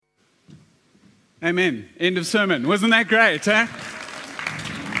Amen. End of sermon. Wasn't that great, huh?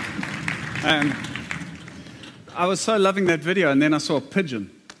 I was so loving that video, and then I saw a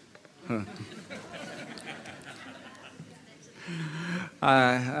pigeon.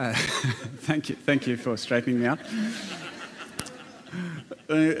 Thank you for straightening me out.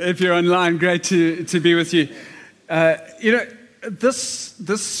 If you're online, great to be with you. This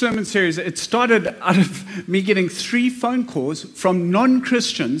sermon series, it started out of me getting 3 phone calls from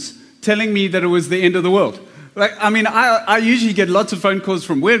non-Christians telling me that it was the end of the world. I usually get lots of phone calls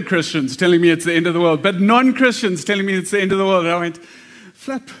from weird Christians telling me it's the end of the world, but non-Christians telling me it's the end of the world. And I went,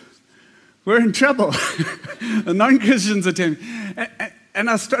 flip, we're in trouble. The non-Christians are telling me. And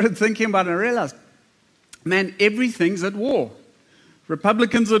I started thinking about it, and I realized, man, everything's at war.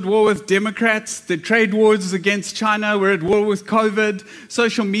 Republicans are at war with Democrats. The trade wars against China. We're at war with COVID.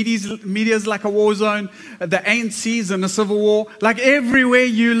 Social media's like a war zone. The ANC's in a civil war. Like everywhere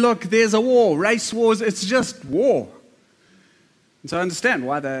you look, there's a war. Race wars, it's just war. And so I understand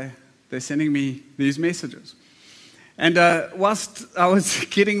why they're sending me these messages. And whilst I was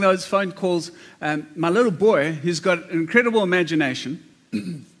getting those phone calls, my little boy, who's got an incredible imagination,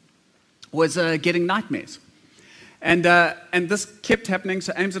 was getting nightmares. And this kept happening,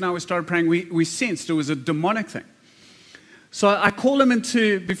 so Ames and I started praying. We sensed it was a demonic thing. So I call him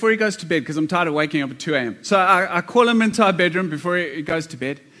before he goes to bed, because I'm tired of waking up at 2 a.m. So I call him into our bedroom before he goes to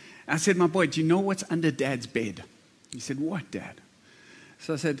bed. I said, my boy, do you know what's under Dad's bed? He said, what, Dad?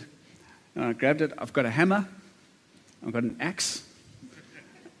 So I said, I grabbed it. I've got a hammer. I've got an axe.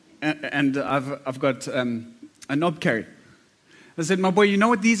 And I've got a knob carry. I said, my boy, you know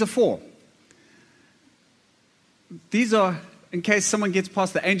what these are for? These are in case someone gets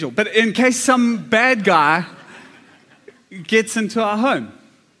past the angel, but in case some bad guy gets into our home.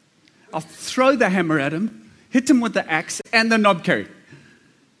 I'll throw the hammer at him, hit him with the axe and the knob carry.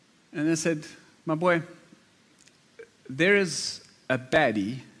 And I said, my boy, there is a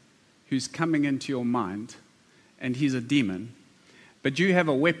baddie who's coming into your mind, and he's a demon, but you have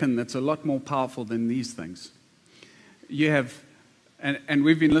a weapon that's a lot more powerful than these things. You have, and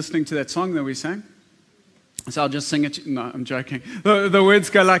we've been listening to that song that we sang. So I'll just sing it. No, I'm joking. The words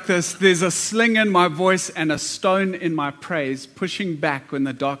go like this. There's a sling in my voice and a stone in my praise, pushing back when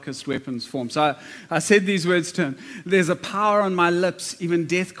the darkest weapons form. So I said these words to him. There's a power on my lips, even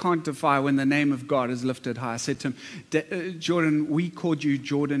death can't defy when the name of God is lifted high. I said to him, Jordan, we called you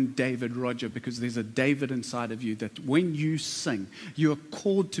Jordan, David, Roger, because there's a David inside of you that when you sing, you're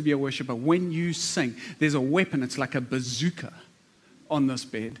called to be a worshiper. When you sing, there's a weapon. It's like a bazooka on this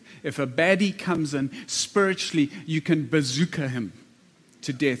bed. If a baddie comes in, spiritually, you can bazooka him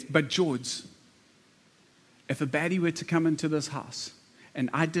to death. But George, if a baddie were to come into this house and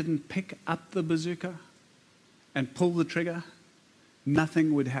I didn't pick up the bazooka and pull the trigger,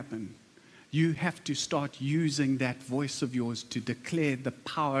 nothing would happen. You have to start using that voice of yours to declare the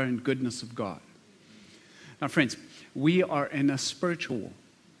power and goodness of God. Now, friends, we are in a spiritual war.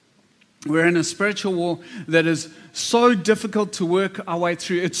 We're in a spiritual war that is so difficult to work our way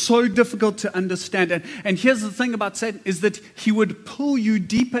through. It's so difficult to understand. And here's the thing about Satan, is that he would pull you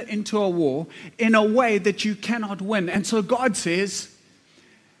deeper into a war in a way that you cannot win. And so God says,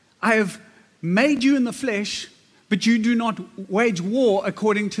 I have made you in the flesh, but you do not wage war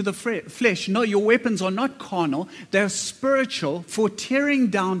according to the flesh. No, your weapons are not carnal. They're spiritual, for tearing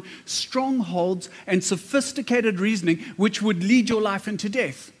down strongholds and sophisticated reasoning, which would lead your life into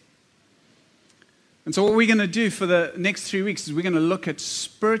death. And so what we're going to do for the next 3 weeks is we're going to look at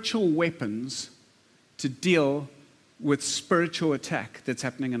spiritual weapons to deal with spiritual attack that's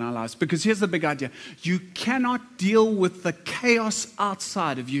happening in our lives. Because here's the big idea. You cannot deal with the chaos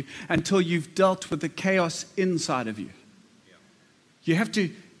outside of you until you've dealt with the chaos inside of you. You have to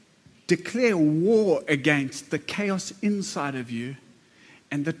declare war against the chaos inside of you.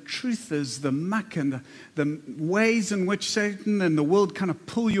 And the truth is, the muck and the ways in which Satan and the world kind of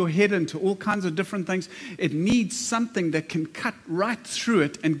pull your head into all kinds of different things, it needs something that can cut right through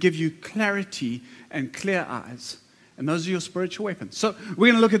it and give you clarity and clear eyes. And those are your spiritual weapons. So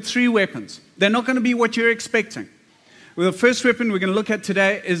we're going to look at 3 weapons. They're not going to be what you're expecting. Well, the first weapon we're going to look at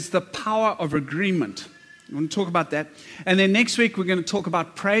today is the power of agreement. We're going to talk about that. And then next week, we're going to talk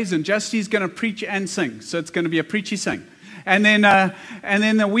about praise. And Justy's going to preach and sing. So it's going to be a preachy sing. And then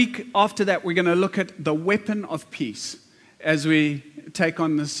the week after that, we're going to look at the weapon of peace as we take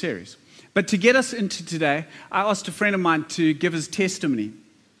on this series. But to get us into today, I asked a friend of mine to give his testimony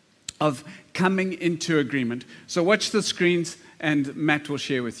of coming into agreement. So watch the screens, and Matt will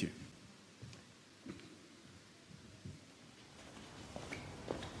share with you.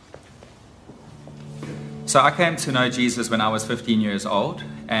 So I came to know Jesus when I was 15 years old,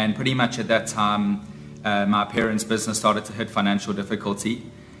 And pretty much at that time, my parents' business started to hit financial difficulty.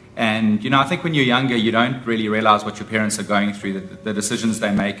 And, I think when you're younger, you don't really realize what your parents are going through, the decisions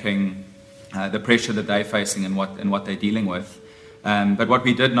they're making, the pressure that they're facing and what they're dealing with. But what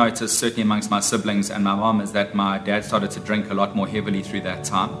we did notice, certainly amongst my siblings and my mom, is that my dad started to drink a lot more heavily through that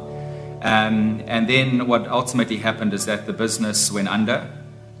time. And then what ultimately happened is that the business went under.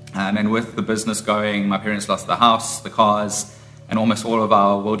 And with the business going, my parents lost the house, the cars, and almost all of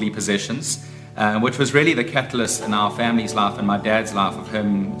our worldly possessions, which was really the catalyst in our family's life and my dad's life of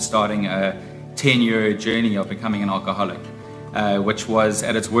him starting a 10-year journey of becoming an alcoholic, which was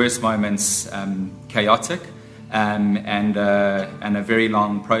at its worst moments chaotic and a very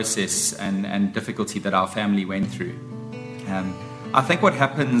long process and difficulty that our family went through. I think what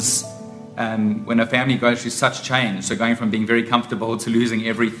happens when a family goes through such change, so going from being very comfortable to losing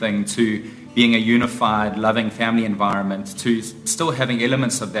everything to being a unified, loving family environment to still having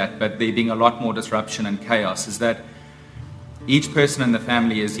elements of that, but there being a lot more disruption and chaos, is that each person in the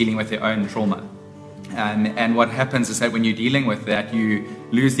family is dealing with their own trauma. And what happens is that when you're dealing with that, you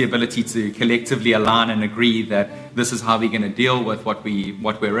lose the ability to collectively align and agree that this is how we're going to deal with what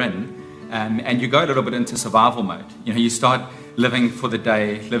we're in. And you go a little bit into survival mode. You start living for the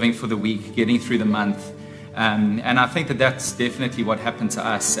day, living for the week, getting through the month. And I think that that's definitely what happened to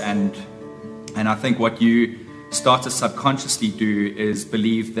us. And I think what you start to subconsciously do is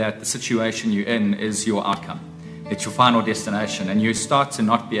believe that the situation you're in is your outcome. It's your final destination. And you start to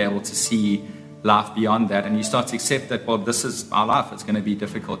not be able to see life beyond that. And you start to accept that, well, this is our life. It's going to be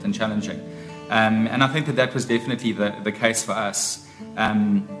difficult and challenging. And I think that was definitely the case for us.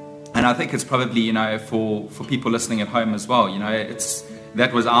 And I think it's probably, for people listening at home as well,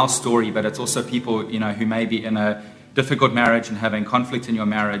 that was our story, but it's also people, who may be in a difficult marriage and having conflict in your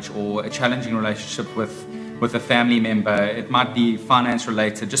marriage, or a challenging relationship with a family member. It might be finance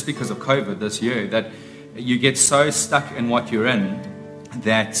related, just because of COVID this year, that you get so stuck in what you're in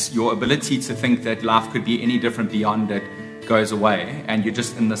that your ability to think that life could be any different beyond it goes away, and you're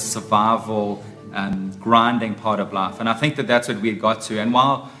just in the survival, grinding part of life. And I think that's what we got to. And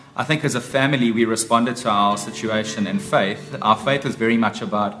while I think as a family we responded to our situation in faith, our faith was very much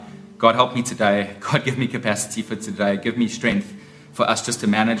about, God help me today, God give me capacity for today, give me strength for us just to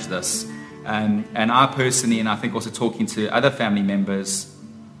manage this. And I personally, and I think also talking to other family members,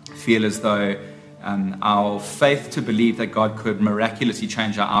 feel as though our faith to believe that God could miraculously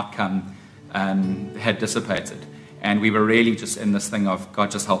change our outcome had dissipated. And we were really just in this thing of,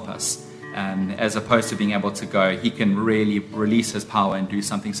 God, just help us. As opposed to being able to go, he can really release his power and do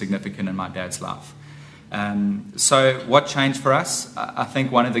something significant in my dad's life. So what changed for us? I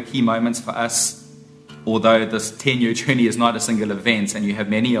think one of the key moments for us, although this 10-year journey is not a single event and you have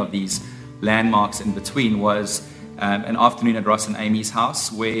many of these landmarks in between, was an afternoon at Ross and Amy's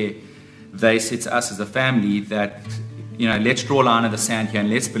house where they said to us as a family that, let's draw a line in the sand here and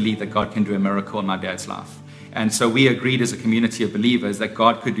let's believe that God can do a miracle in my dad's life. And so we agreed as a community of believers that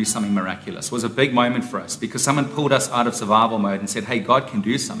God could do something miraculous. It was a big moment for us because someone pulled us out of survival mode and said, hey, God can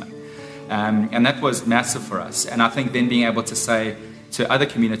do something. And that was massive for us. And I think then being able to say to other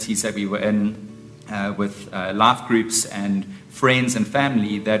communities that we were in with life groups and friends and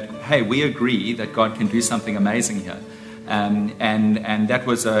family that, hey, we agree that God can do something amazing here. And that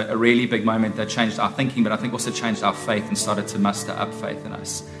was a really big moment that changed our thinking, but I think also changed our faith and started to muster up faith in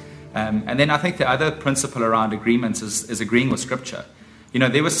us. And then I think the other principle around agreements is agreeing with Scripture.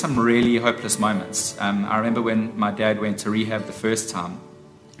 There were some really hopeless moments. I remember when my dad went to rehab the first time,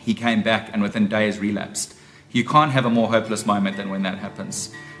 he came back and within days relapsed. You can't have a more hopeless moment than when that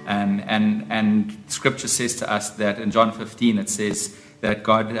happens. And Scripture says to us that in John 15 it says that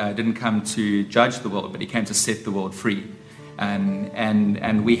God didn't come to judge the world, but he came to set the world free.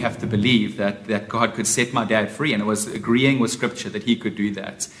 And we have to believe that God could set my dad free, and it was agreeing with Scripture that he could do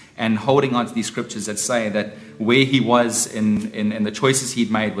that, and holding on to these Scriptures that say that where he was in the choices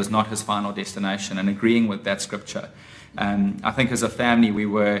he'd made was not his final destination, and agreeing with that Scripture. I think as a family we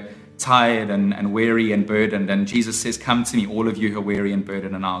were tired and weary and burdened, and Jesus says, come to me, all of you who are weary and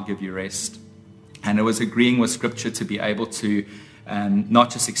burdened, and I'll give you rest. And it was agreeing with Scripture to be able to not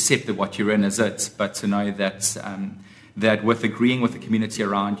just accept that what you're in is it, but to know that with agreeing with the community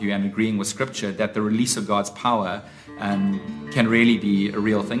around you and agreeing with Scripture, that the release of God's power can really be a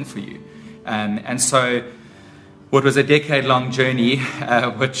real thing for you. And so what was a decade-long journey,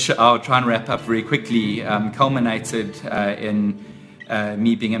 which I'll try and wrap up very quickly, culminated in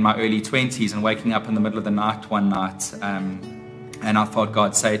me being in my early 20s and waking up in the middle of the night one night. And I felt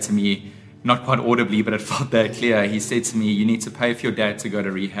God say to me, not quite audibly, but it felt that clear. He said to me, you need to pay for your dad to go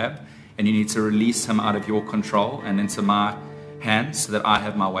to rehab, and you need to release him out of your control and into my hand so that I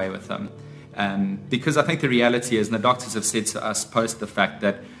have my way with him. Because I think the reality is, and the doctors have said to us post the fact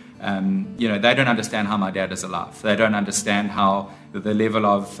that, they don't understand how my dad is alive. They don't understand how the level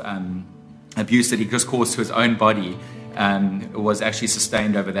of abuse that he just caused to his own body was actually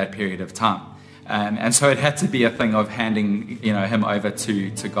sustained over that period of time. And so it had to be a thing of handing him over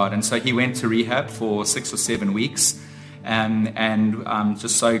to God. And so he went to rehab for 6 or 7 weeks. And I'm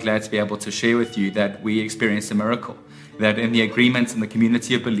just so glad to be able to share with you that we experienced a miracle. That in the agreement in the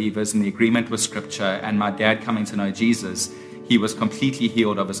community of believers, in the agreement with Scripture, and my dad coming to know Jesus, he was completely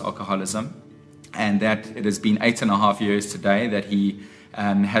healed of his alcoholism. And that it has been 8.5 years today that he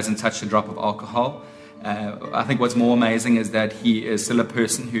hasn't touched a drop of alcohol. I think what's more amazing is that he is still a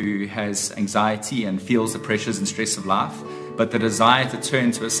person who has anxiety and feels the pressures and stress of life, but the desire to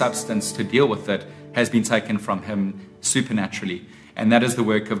turn to a substance to deal with it has been taken from him supernaturally. And that is the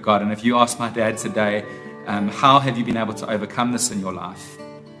work of God. And if you ask my dad today, how have you been able to overcome this in your life?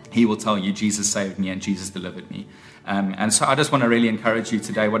 He will tell you, Jesus saved me and Jesus delivered me. And so I just want to really encourage you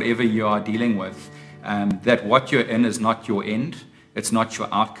today, whatever you are dealing with, that what you're in is not your end. It's not your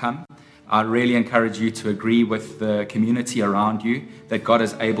outcome. I really encourage you to agree with the community around you that God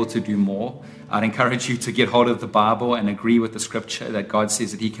is able to do more. I'd encourage you to get hold of the Bible and agree with the Scripture that God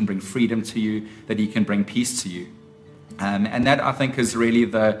says that He can bring freedom to you, that He can bring peace to you. And that, I think, is really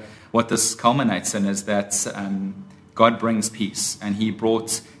what this culminates in, is that God brings peace. And He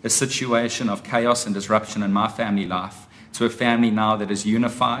brought a situation of chaos and disruption in my family life to a family now that is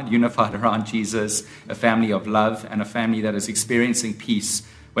unified around Jesus, a family of love, and a family that is experiencing peace,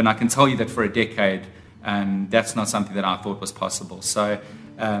 when I can tell you that for a decade, that's not something that I thought was possible. So,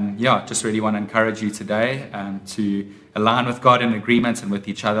 just really want to encourage you today to align with God in agreement and with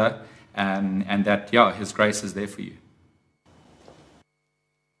each other, and that, His grace is there for you.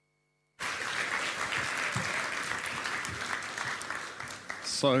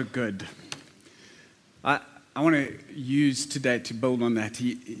 So good. I want to use today to build on that.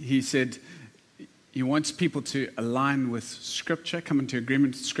 He said he wants people to align with Scripture, come into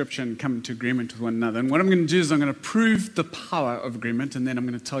agreement with Scripture, and come into agreement with one another. And what I'm going to do is I'm going to prove the power of agreement, and then I'm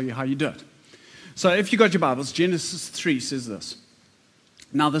going to tell you how you do it. So if you got your Bibles, Genesis 3 says this.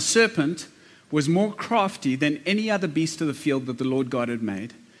 Now the serpent was more crafty than any other beast of the field that the Lord God had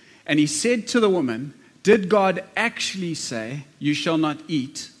made. And he said to the woman, did God actually say, you shall not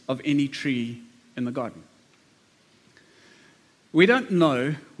eat of any tree in the garden? We don't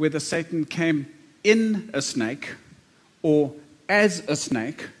know whether Satan came in a snake or as a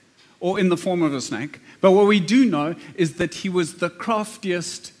snake or in the form of a snake. But what we do know is that he was the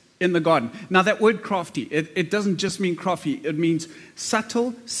craftiest in the garden. Now that word crafty, it doesn't just mean crafty. It means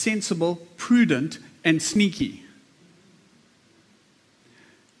subtle, sensible, prudent, and sneaky.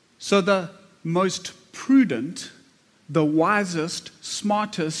 So the most prudent, the wisest,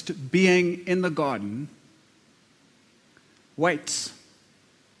 smartest being in the garden waits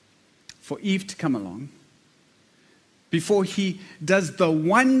for Eve to come along before he does the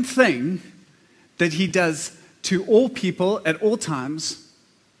one thing that he does to all people at all times.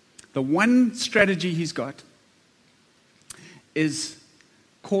 The one strategy he's got is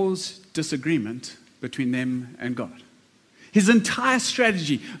cause disagreement between them and God. His entire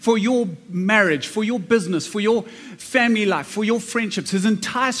strategy for your marriage, for your business, for your family life, for your friendships, his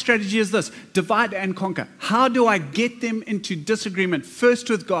entire strategy is this: divide and conquer. How do I get them into disagreement, first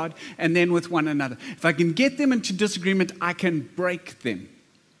with God and then with one another? If I can get them into disagreement, I can break them.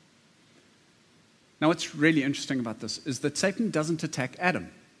 Now, what's really interesting about this is that Satan doesn't attack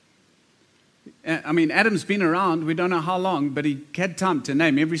Adam. I mean, Adam's been around, we don't know how long, but he had time to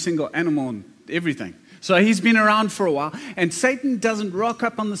name every single animal and everything. So he's been around for a while, and Satan doesn't rock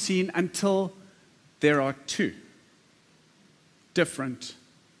up on the scene until there are two different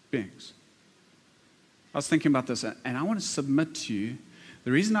beings. I was thinking about this, and I want to submit to you,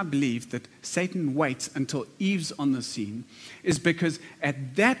 the reason I believe that Satan waits until Eve's on the scene is because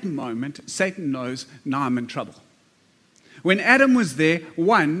at that moment, Satan knows, now I'm in trouble. When Adam was there,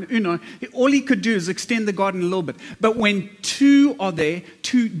 all he could do is extend the garden a little bit. But when two are there,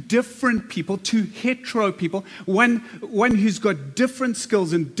 two different people, two hetero people, one who's got different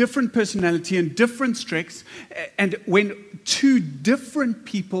skills and different personality and different strengths, and when two different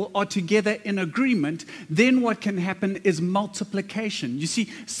people are together in agreement, then what can happen is multiplication. You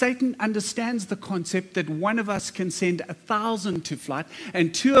see, Satan understands the concept that one of us can send 1,000 to flight,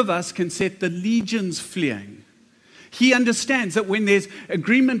 and two of us can set the legions fleeing. He understands that when there's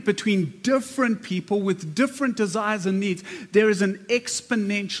agreement between different people with different desires and needs, there is an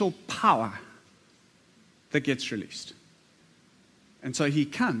exponential power that gets released. And so he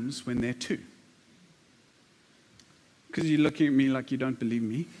comes when there are two. Because you're looking at me like you don't believe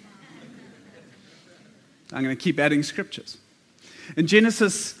me. I'm going to keep adding scriptures. In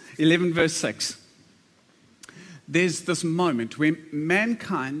Genesis 11, verse 6, there's this moment where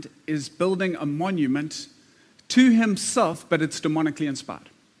mankind is building a monument to himself, but it's demonically inspired.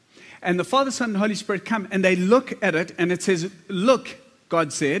 And the Father, Son, and Holy Spirit come and they look at it, and it says, look,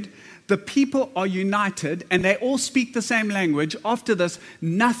 God said, the people are united and they all speak the same language. After this,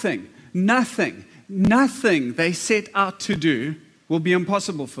 nothing they set out to do will be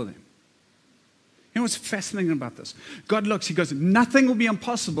impossible for them. You know what's fascinating about this? God looks, he goes, nothing will be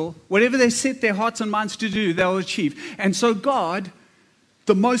impossible. Whatever they set their hearts and minds to do, they'll achieve. And so God,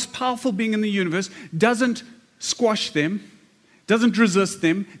 the most powerful being in the universe, doesn't squash them, doesn't resist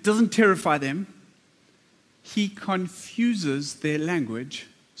them, doesn't terrify them. He confuses their language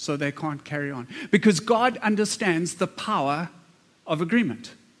so they can't carry on. Because God understands the power of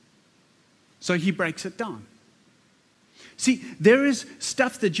agreement. So he breaks it down. See, there is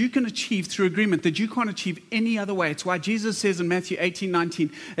stuff that you can achieve through agreement that you can't achieve any other way. It's why Jesus says in Matthew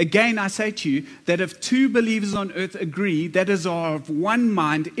 18:19, again I say to you that if two believers on earth agree, that is, are of one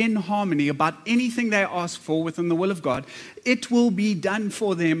mind in harmony about anything they ask for within the will of God, it will be done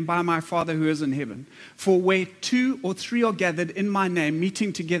for them by my Father who is in heaven. For where 2 or 3 are gathered in my name,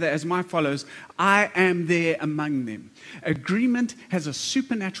 meeting together as my followers, I am there among them. Agreement has a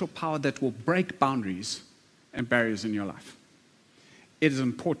supernatural power that will break boundaries and barriers in your life. It is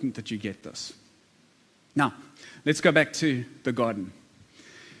important that you get this. Now, let's go back to the garden.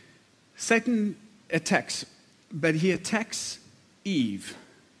 Satan attacks, but he attacks Eve.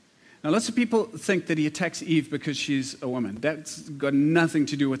 Now, lots of people think that he attacks Eve because she's a woman. That's got nothing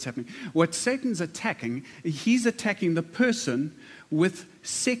to do with what's happening. What Satan's attacking, he's attacking the person with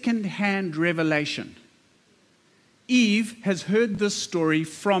second-hand revelation. Eve has heard this story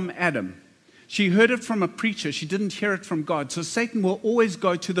from Adam. She heard it from a preacher. She didn't hear it from God. So Satan will always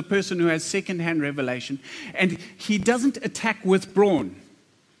go to the person who has second-hand revelation. And he doesn't attack with brawn.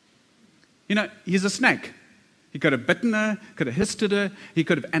 You know, he's a snake. He could have bitten her, could have hissed at her, he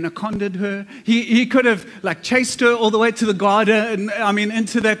could have anaconded her. He could have chased her all the way to the garden,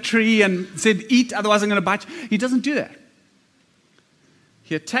 into that tree and said, eat, otherwise I'm going to bite you. He doesn't do that.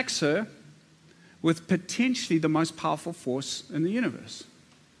 He attacks her with potentially the most powerful force in the universe.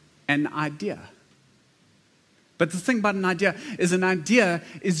 An idea. But the thing about an idea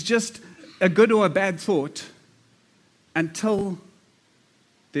is just a good or a bad thought until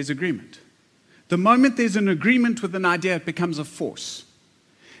there's agreement. The moment there's an agreement with an idea, it becomes a force.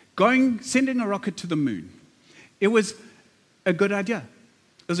 Sending a rocket to the moon, it was a good idea.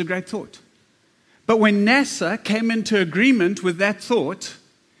 It was a great thought. But when NASA came into agreement with that thought,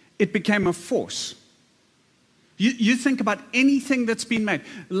 it became a force. You think about anything that's been made,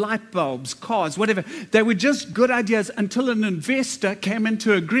 light bulbs, cars, whatever. They were just good ideas until an investor came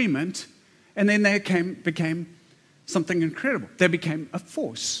into agreement, and then they became something incredible. They became a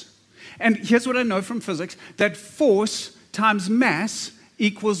force. And here's what I know from physics, that force times mass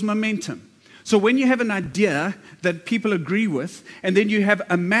equals momentum. So when you have an idea that people agree with, and then you have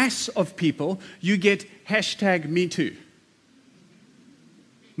a mass of people, you get #MeToo.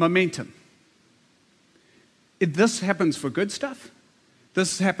 Momentum. This happens for good stuff.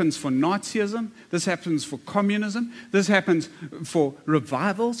 This happens for Nazism. This happens for communism. This happens for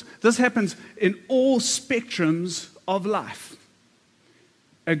revivals. This happens in all spectrums of life.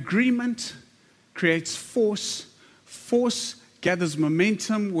 Agreement creates force. Force gathers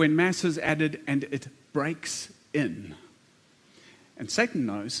momentum when mass is added, and it breaks in. And Satan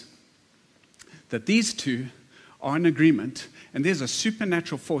knows that these two are in agreement, and there's a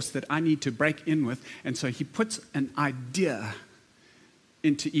supernatural force that I need to break in with. And so he puts an idea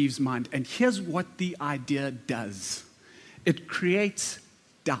into Eve's mind. And here's what the idea does. It creates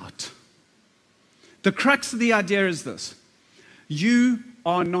doubt. The crux of the idea is this. You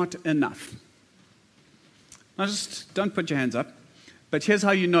are not enough. Now just don't put your hands up. But here's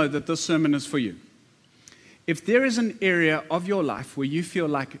how you know that this sermon is for you. If there is an area of your life where you feel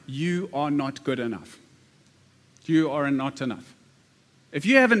like you are not good enough, you are not enough. If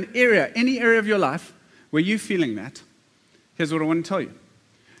you have any area of your life where you're feeling that, here's what I want to tell you.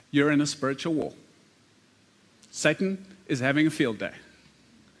 You're in a spiritual war. Satan is having a field day.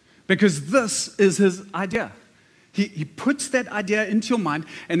 Because this is his idea. He puts that idea into your mind,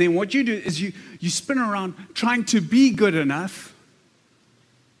 and then what you do is you spin around trying to be good enough,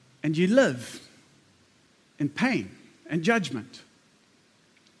 and you live in pain and judgment.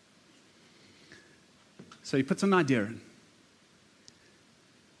 So he puts an idea in.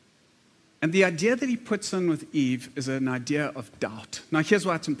 And the idea that he puts in with Eve is an idea of doubt. Now, here's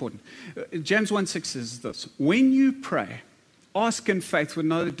why it's important. James 1:6 says this: when you pray, ask in faith with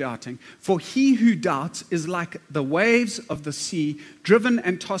no doubting, for he who doubts is like the waves of the sea, driven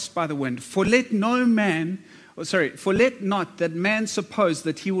and tossed by the wind. For let not that man suppose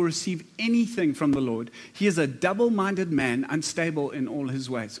that he will receive anything from the Lord. He is a double-minded man, unstable in all his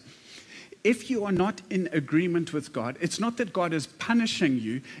ways. If you are not in agreement with God, it's not that God is punishing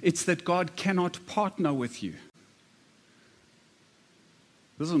you, it's that God cannot partner with you.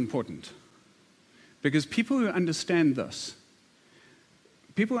 This is important. Because people who understand this,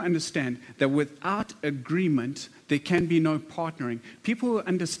 people who understand that without agreement, there can be no partnering. People who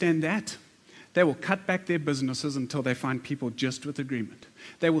understand that, they will cut back their businesses until they find people just with agreement.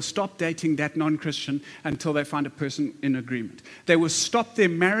 They will stop dating that non-Christian until they find a person in agreement. They will stop their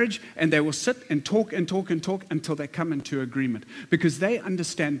marriage and they will sit and talk until they come into agreement. Because they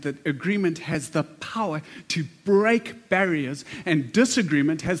understand that agreement has the power to break barriers, and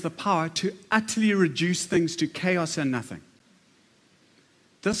disagreement has the power to utterly reduce things to chaos and nothing.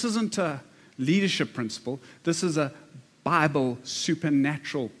 This isn't a leadership principle. This is a Bible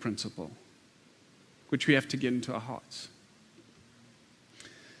supernatural principle, which we have to get into our hearts.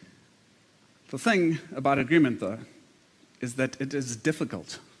 The thing about agreement, though, is that it is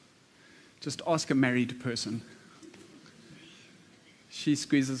difficult. Just ask a married person. She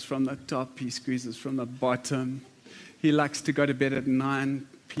squeezes from the top, he squeezes from the bottom. He likes to go to bed at 9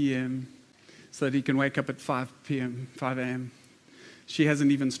 p.m. so that he can wake up at 5 a.m. She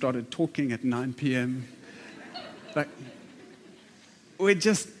hasn't even started talking at 9 p.m. Like, we're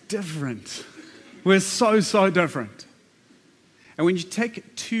just different. We're so different. And when you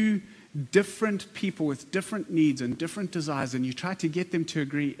take two different people with different needs and different desires and you try to get them to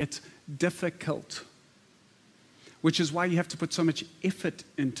agree, it's difficult. Which is why you have to put so much effort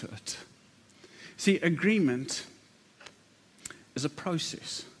into it. See, agreement is a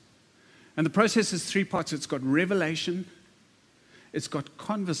process. And the process is three parts. It's got revelation, it's got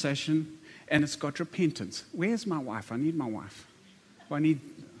conversation, and it's got repentance. Where's my wife? I need my wife.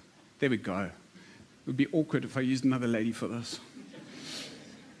 There we go. It would be awkward if I used another lady for this.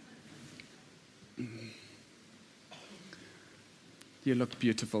 You look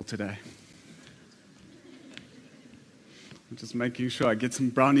beautiful today. I'm just making sure I get some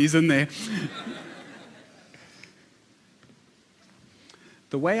brownies in there.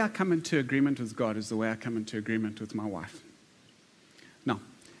 The way I come into agreement with God is the way I come into agreement with my wife. Now,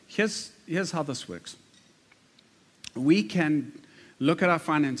 here's how this works. We can look at our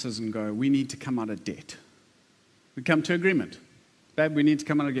finances and go, we need to come out of debt. We come to agreement. Babe, we need to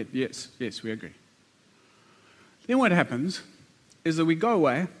come out of debt. Yes, we agree. Then what happens is that we go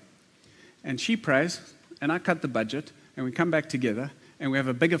away and she prays and I cut the budget and we come back together and we have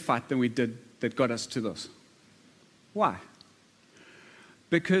a bigger fight than we did that got us to this. Why?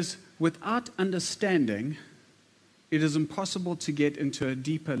 Because without understanding, it is impossible to get into a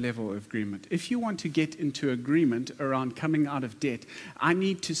deeper level of agreement. If you want to get into agreement around coming out of debt, I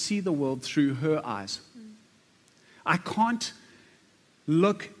need to see the world through her eyes. I can't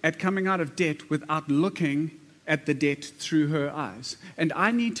look at coming out of debt without looking at the debt through her eyes. And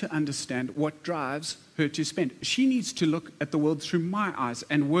I need to understand what drives her to spend. She needs to look at the world through my eyes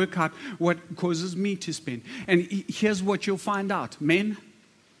and work out what causes me to spend. And here's what you'll find out. Men,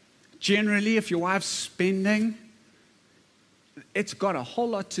 generally, if your wife's spending, it's got a whole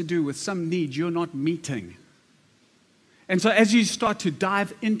lot to do with some need you're not meeting. And so as you start to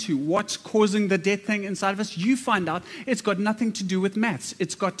dive into what's causing the debt thing inside of us, you find out it's got nothing to do with maths.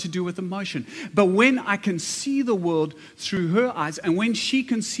 It's got to do with emotion. But when I can see the world through her eyes, and when she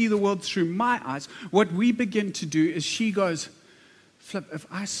can see the world through my eyes, what we begin to do is she goes, Flip, if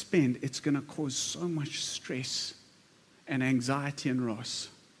I spend, it's going to cause so much stress and anxiety and wrath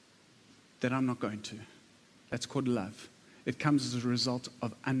that I'm not going to. That's called love. It comes as a result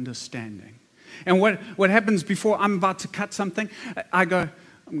of understanding. And what happens before I'm about to cut something, I go,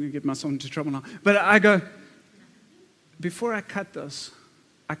 I'm going to get myself into trouble now, but I go, before I cut this,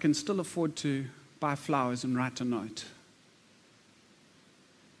 I can still afford to buy flowers and write a note.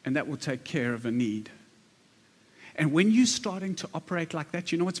 And that will take care of a need. And when you're starting to operate like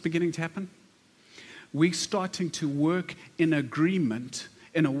that, you know what's beginning to happen? We're starting to work in agreement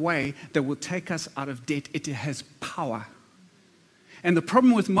in a way that will take us out of debt. It has power. And the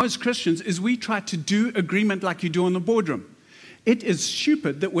problem with most Christians is we try to do agreement like you do in the boardroom. It is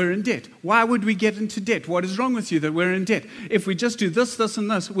stupid that we're in debt. Why would we get into debt? What is wrong with you that we're in debt? If we just do this, this, and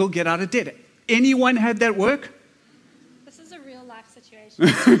this, we'll get out of debt. Anyone had that work? This is a real life situation.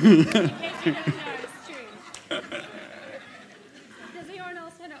 In case you don't know, it's true. Does anyone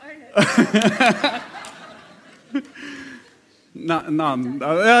else want to own it?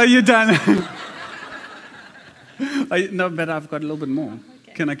 No, you're done. No, but I've got a little bit more.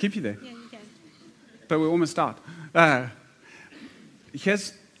 Okay. Can I keep you there? Yeah, you can. But we're almost out.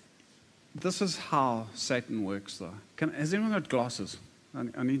 This is how Satan works, though. Has anyone got glasses?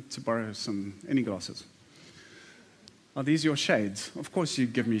 I need to borrow any glasses. Are these your shades? Of course you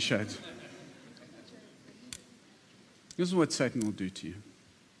give me shades. This is what Satan will do to you.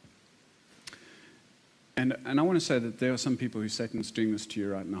 And I want to say that there are some people who Satan's doing this to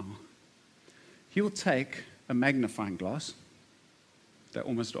you right now. He will take a magnifying glass. They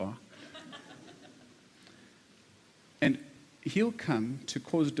almost are. And he'll come to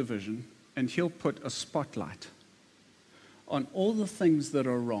cause division, and he'll put a spotlight on all the things that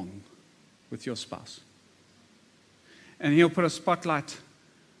are wrong with your spouse. And he'll put a spotlight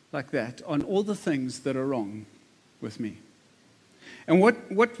like that on all the things that are wrong with me. And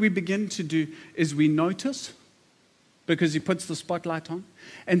what we begin to do is we notice, because he puts the spotlight on,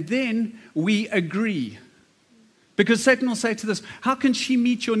 and then we agree. Because Satan will say to this, how can she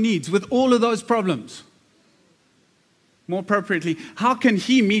meet your needs with all of those problems? More appropriately, how can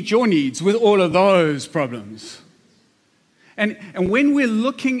he meet your needs with all of those problems? And when we're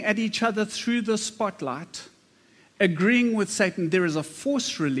looking at each other through the spotlight, agreeing with Satan, there is a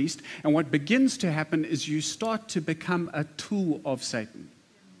force released, and what begins to happen is you start to become a tool of Satan.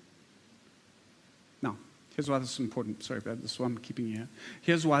 Now, here's why this is important. Sorry about this, why I'm keeping you here.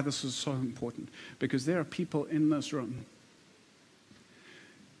 Here's why this is so important. Because there are people in this room.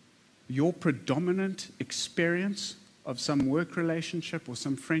 Your predominant experience of some work relationship or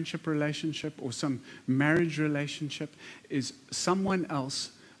some friendship relationship or some marriage relationship is someone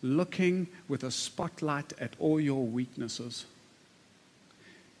else looking with a spotlight at all your weaknesses.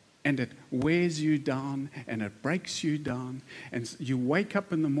 And it wears you down and it breaks you down. And you wake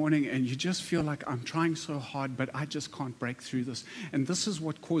up in the morning and you just feel like, I'm trying so hard, but I just can't break through this. And this is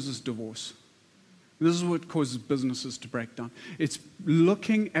what causes divorce. This is what causes businesses to break down. It's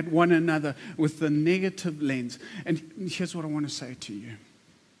looking at one another with the negative lens. And here's what I want to say to you.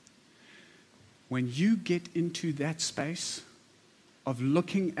 When you get into that space of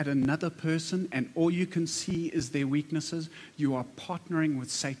looking at another person and all you can see is their weaknesses, you are partnering with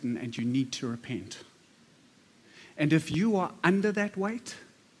Satan and you need to repent. And if you are under that weight,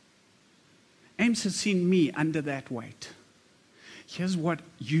 Ames has seen me under that weight. Here's what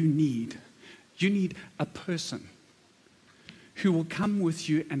you need. You need a person who will come with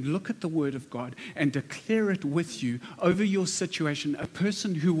you and look at the Word of God and declare it with you over your situation, a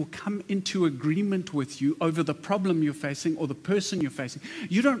person who will come into agreement with you over the problem you're facing or the person you're facing.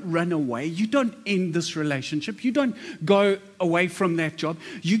 You don't run away. You don't end this relationship. You don't go away from that job.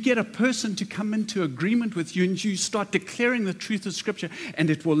 You get a person to come into agreement with you and you start declaring the truth of Scripture and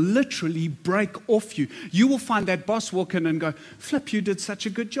it will literally break off you. You will find that boss walk in and go, Flip, you did such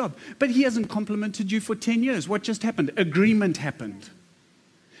a good job. But he hasn't complimented you for 10 years. What just happened? Agreement happened.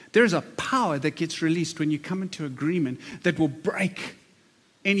 There is a power that gets released when you come into agreement that will break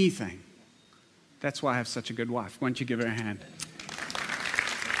anything. That's why I have such a good wife. Why don't you give her a hand?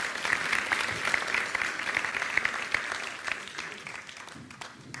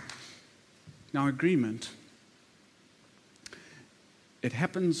 Now, agreement, it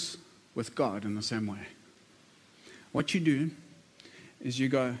happens with God in the same way. What you do is you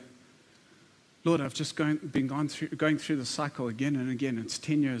go, Lord, I've just going through the cycle again and again. It's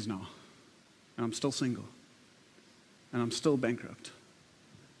 10 years now, and I'm still single, and I'm still bankrupt,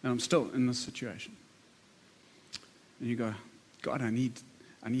 and I'm still in this situation. And you go, God, I need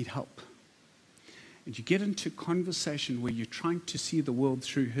help. And you get into conversation where you're trying to see the world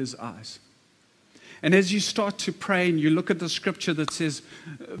through His eyes. And as you start to pray and you look at the scripture that says,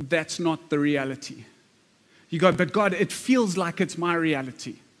 that's not the reality. You go, but God, it feels like it's my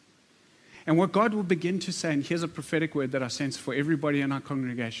reality. And what God will begin to say, and here's a prophetic word that I sense for everybody in our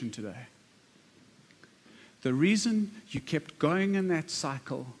congregation today. The reason you kept going in that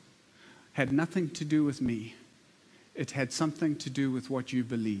cycle had nothing to do with me. It had something to do with what you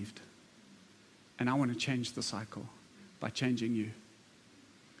believed. And I want to change the cycle by changing you.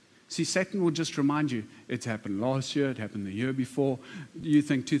 See, Satan will just remind you, it's happened last year, it happened the year before. You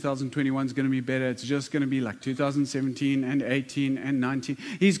think 2021 is going to be better. It's just going to be like 2017 and 18 and 19.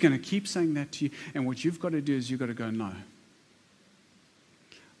 He's going to keep saying that to you. And what you've got to do is you've got to go, no.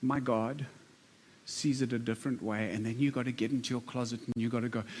 My God sees it a different way. And then you've got to get into your closet and you've got to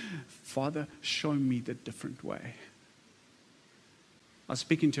go, Father, show me the different way. I was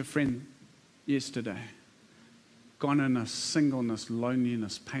speaking to a friend yesterday. Gone in a singleness,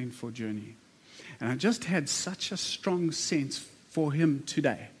 loneliness, painful journey. And I just had such a strong sense for him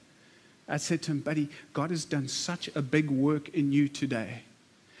today I said to him, buddy, God has done such a big work in you today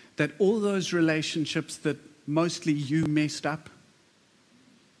that all those relationships that mostly you messed up,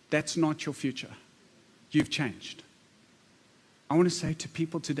 that's not your future. You've changed. I want to say to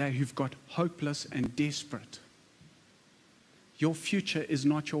people today who've got hopeless and desperate, your future is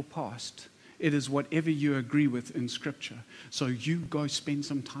not your past. It is whatever you agree with in Scripture. So you go spend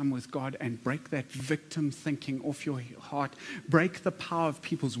some time with God and break that victim thinking off your heart. Break the power of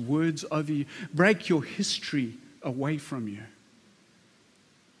people's words over you. Break your history away from you.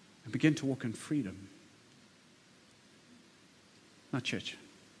 And begin to walk in freedom. Now, church,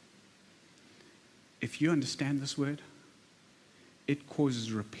 if you understand this word, it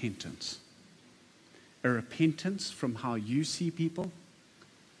causes repentance. A repentance from how you see people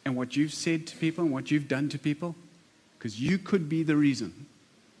and what you've said to people and what you've done to people, because you could be the reason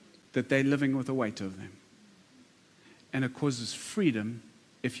that they're living with a weight over them. And it causes freedom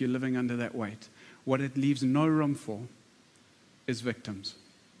if you're living under that weight. What it leaves no room for is victims.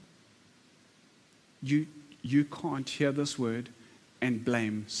 You can't hear this word and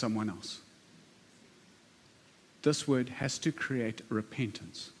blame someone else. This word has to create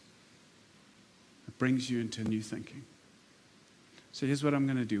repentance. It brings you into new thinking. So here's what I'm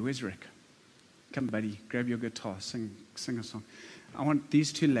going to do. Where's Rick? Come, buddy. Grab your guitar. Sing a song. I want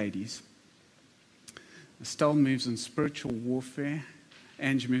these two ladies. Estelle moves in spiritual warfare.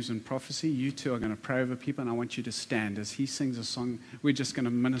 Ange moves in prophecy. You two are going to pray over people, and I want you to stand as he sings a song. We're just going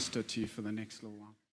to minister to you for the next little while.